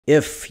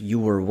If you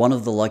were one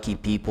of the lucky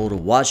people to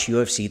watch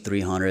UFC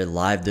 300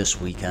 live this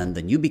weekend,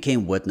 then you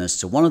became witness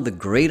to one of the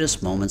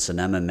greatest moments in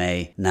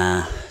MMA,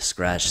 nah,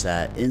 scratch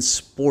that, in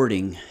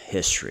sporting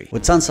history.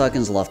 With 10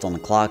 seconds left on the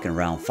clock in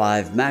round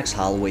 5, Max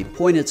Holloway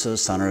pointed to the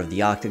center of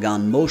the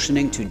octagon,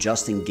 motioning to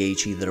Justin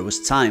Gaethje that it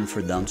was time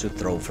for them to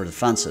throw for the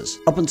fences.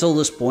 Up until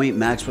this point,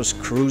 Max was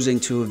cruising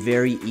to a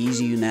very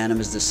easy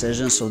unanimous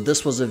decision, so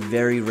this was a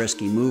very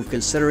risky move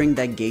considering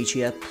that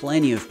Gaethje had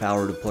plenty of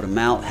power to put him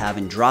out,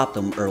 having dropped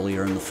him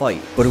earlier in the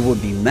fight. But it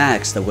would be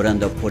Max that would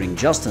end up putting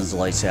Justin's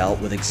lights out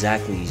with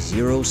exactly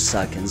 0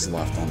 seconds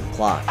left on the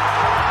clock.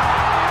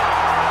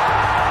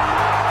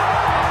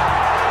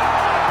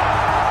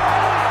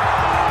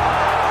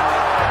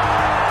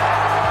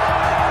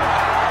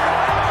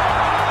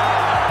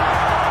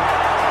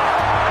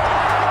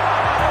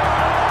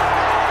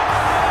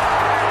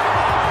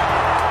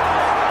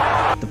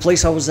 The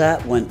place I was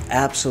at went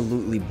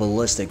absolutely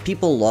ballistic.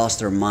 People lost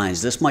their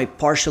minds. This might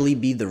partially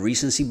be the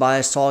recency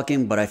bias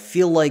talking, but I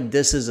feel like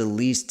this is at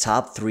least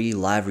top 3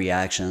 live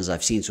reactions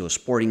I've seen to a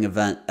sporting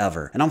event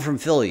ever. And I'm from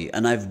Philly,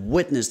 and I've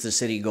witnessed the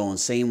city go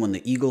insane when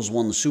the Eagles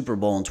won the Super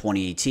Bowl in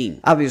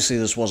 2018. Obviously,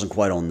 this wasn't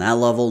quite on that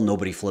level.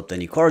 Nobody flipped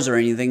any cars or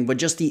anything, but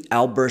just the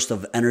outburst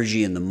of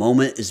energy in the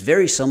moment is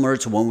very similar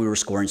to when we were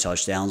scoring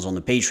touchdowns on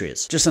the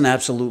Patriots. Just an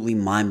absolutely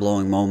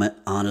mind-blowing moment,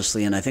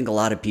 honestly, and I think a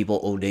lot of people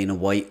owe Dana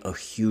White a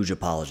huge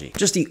apology.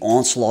 Just the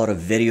onslaught of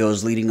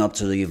videos leading up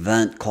to the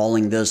event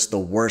calling this the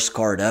worst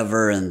card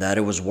ever and that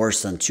it was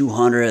worse than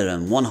 200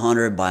 and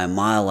 100 by a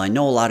mile. I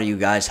know a lot of you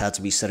guys had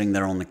to be sitting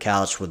there on the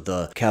couch with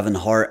the Kevin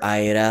Hart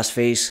I ate ass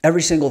face.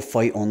 Every single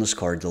fight on this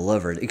card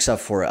delivered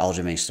except for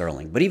Aljamain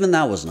Sterling, but even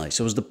that was nice.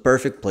 It was the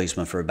perfect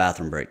placement for a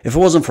bathroom break. If it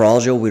wasn't for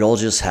Aljo, we'd all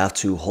just have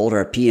to hold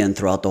our pee in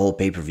throughout the whole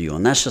pay-per-view,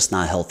 and that's just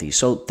not healthy.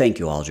 So thank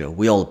you, Aljo.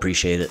 We all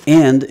appreciate it.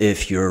 And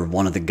if you're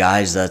one of the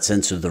guys that's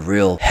into the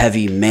real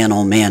heavy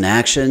man-on-man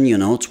action, you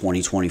know,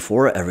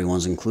 2024,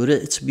 everyone's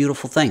included, it's a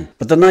beautiful thing.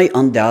 But the night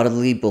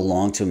undoubtedly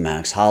belonged to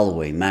Max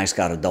Holloway. Max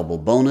got a double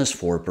bonus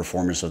for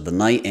performance of the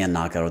night and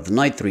knockout of the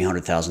night,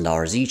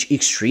 $300,000 each,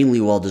 extremely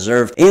well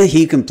deserved, and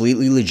he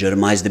completely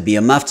legitimized the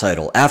BMF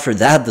title. After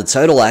that, the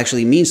title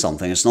actually means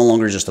something. It's no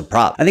longer just a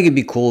prop. I think it'd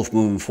be cool if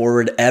moving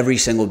forward, every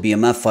single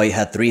BMF fight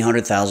had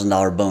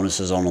 $300,000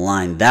 bonuses on the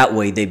line. That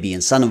way they'd be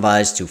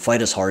incentivized to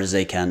fight as hard as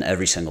they can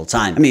every single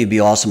time. I mean, it'd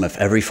be awesome if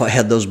every fight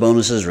had those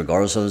bonuses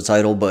regardless of the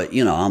title, but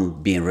you know,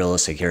 I'm being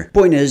realistic here.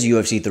 Point is,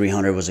 UFC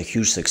 300 was a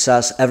huge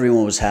success.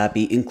 Everyone was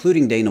happy,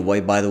 including Dana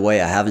White, by the way.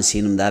 I haven't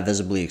seen him that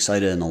visibly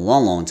excited in a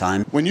long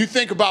time. When you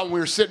think about when we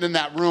were sitting in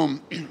that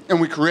room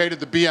and we created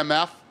the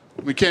BMF,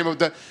 we came up with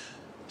the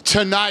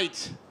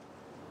tonight,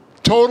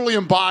 totally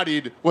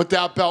embodied what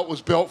that belt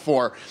was built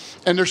for.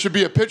 And there should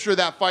be a picture of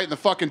that fight in the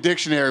fucking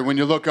dictionary when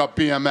you look up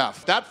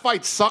BMF. That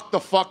fight sucked the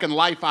fucking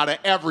life out of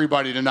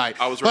everybody tonight.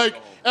 I was right.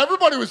 Like,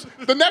 everybody was,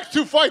 the next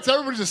 2 fights,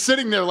 everybody's just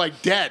sitting there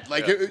like dead.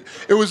 Like, yeah.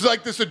 It was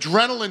like this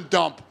adrenaline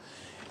dump.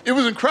 It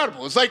was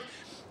incredible. It's like,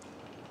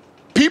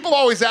 people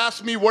always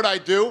ask me what I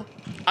do.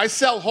 I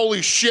sell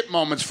holy shit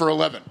moments for a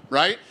living,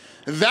 right?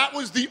 That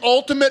was the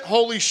ultimate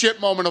holy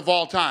shit moment of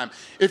all time.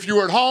 If you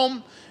were at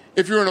home,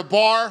 if you were in a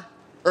bar,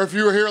 or if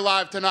you were here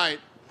live tonight,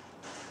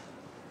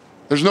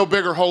 there's no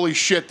bigger holy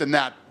shit than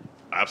that.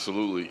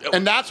 Absolutely.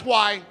 And that's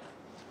why,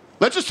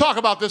 let's just talk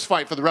about this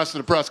fight for the rest of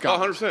the press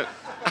conference.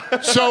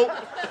 100%. So,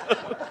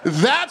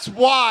 that's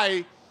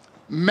why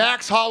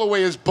Max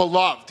Holloway is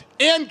beloved.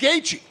 And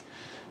Gaethje.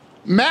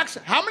 Max,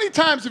 how many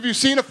times have you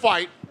seen a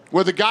fight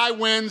where the guy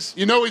wins,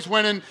 you know he's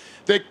winning,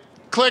 they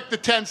click the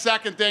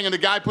 10-second thing and the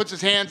guy puts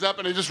his hands up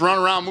and they just run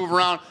around, move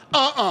around?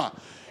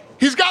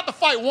 He's got the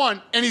fight won,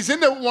 and he's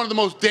in there with one of the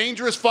most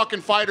dangerous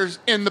fucking fighters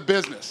in the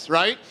business,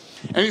 right?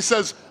 And he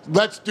says,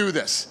 let's do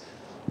this.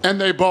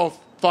 And they both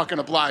fucking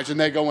oblige, and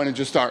they go in and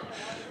just start.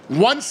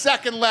 1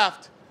 second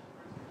left,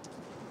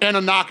 and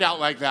a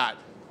knockout like that.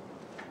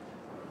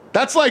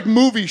 That's like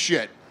movie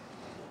shit.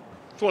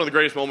 It's one of the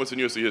greatest moments in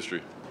UFC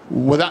history.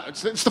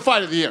 It's the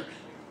fight of the year.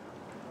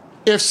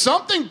 If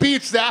something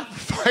beats that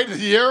fight of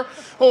the year,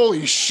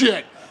 holy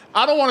shit.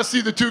 I don't want to see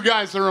the 2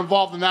 guys that are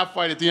involved in that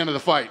fight at the end of the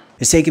fight.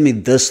 It's taken me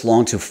this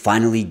long to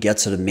finally get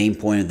to the main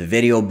point of the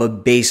video,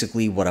 but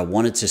basically what I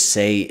wanted to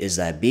say is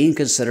that being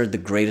considered the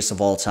greatest of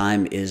all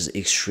time is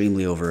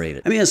extremely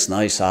overrated. I mean, it's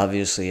nice,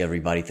 obviously,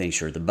 everybody thinks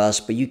you're the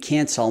best, but you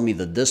can't tell me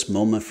that this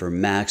moment for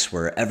Max,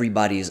 where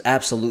everybody is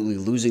absolutely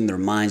losing their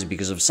minds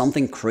because of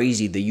something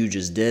crazy that you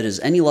just did, is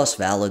any less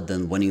valid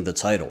than winning the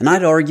title. And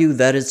I'd argue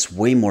that it's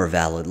way more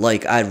valid.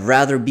 Like, I'd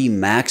rather be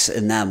Max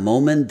in that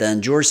moment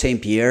than Georges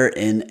St. Pierre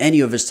in any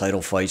of his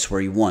title fights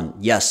where he won.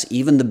 Yes,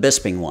 even the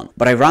Bisping one.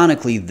 But ironically,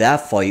 ironically,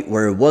 that fight,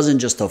 where it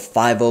wasn't just a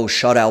 5-0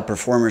 shutout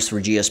performance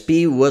for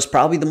GSP, was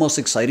probably the most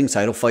exciting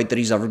title fight that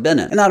he's ever been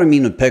in. And I don't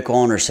mean to pick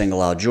on or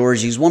single out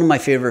George, he's one of my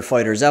favorite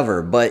fighters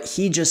ever, but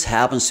he just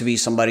happens to be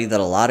somebody that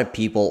a lot of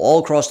people all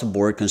across the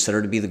board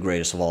consider to be the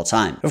greatest of all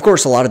time. Of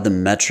course, a lot of the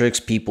metrics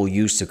people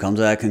use to come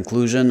to that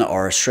conclusion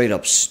are straight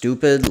up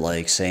stupid,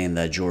 like saying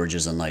that George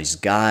is a nice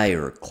guy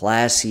or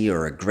classy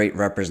or a great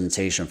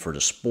representation for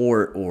the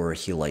sport or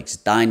he likes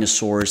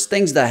dinosaurs,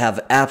 things that have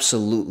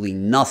absolutely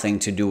nothing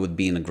to do with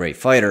being a great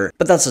fighter,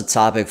 but that's a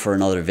topic for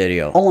another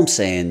video. All I'm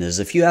saying is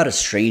if you had a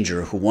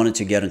stranger who wanted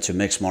to get into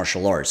mixed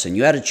martial arts and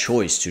you had a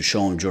choice to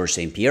show him George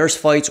St. Pierre's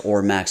fights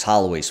or Max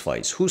Holloway's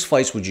fights, whose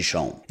fights would you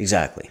show him?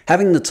 Exactly.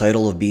 Having the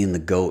title of being the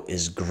GOAT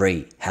is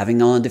great.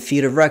 Having an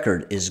undefeated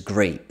record is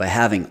great, but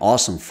having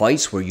awesome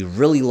fights where you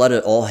really let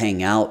it all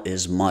hang out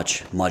is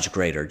much, much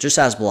greater. Just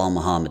ask Bilal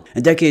Muhammad.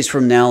 And decades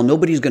from now,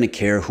 nobody's going to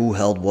care who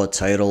held what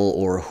title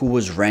or who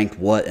was ranked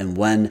what and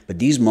when, but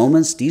these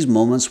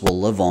moments will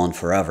live on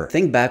forever.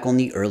 Think back on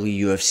the early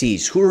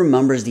UFCs. Who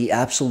remembers the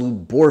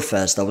absolute bore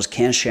fest that was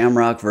Ken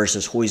Shamrock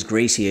versus Royce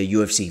Gracie at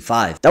UFC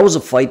 5? That was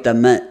a fight that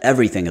meant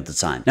everything at the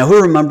time. Now,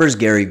 who remembers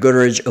Gary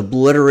Goodridge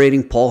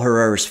obliterating Paul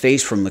Herrera's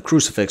face from the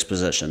crucifix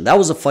position? That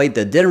was a fight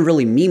that didn't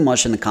really mean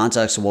much in the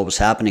context of what was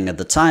happening at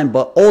the time,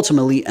 but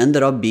ultimately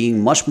ended up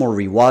being much more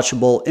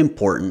rewatchable,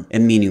 important,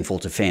 and meaningful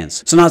to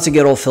fans. So not to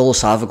get all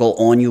philosophical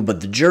on you,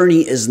 but the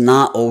journey is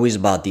not always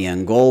about the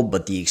end goal,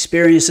 but the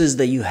experiences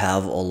that you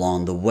have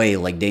along the way.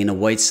 Like Dana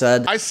White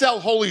said, I sell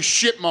holy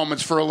shit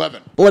moments for a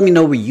living. But let me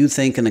know what you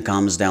think in the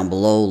comments down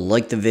below.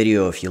 Like the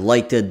video if you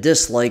liked it,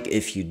 dislike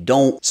if you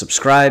don't,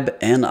 subscribe,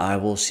 and I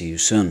will see you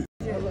soon.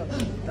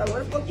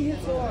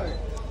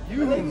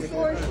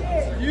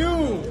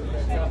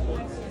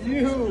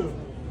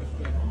 You.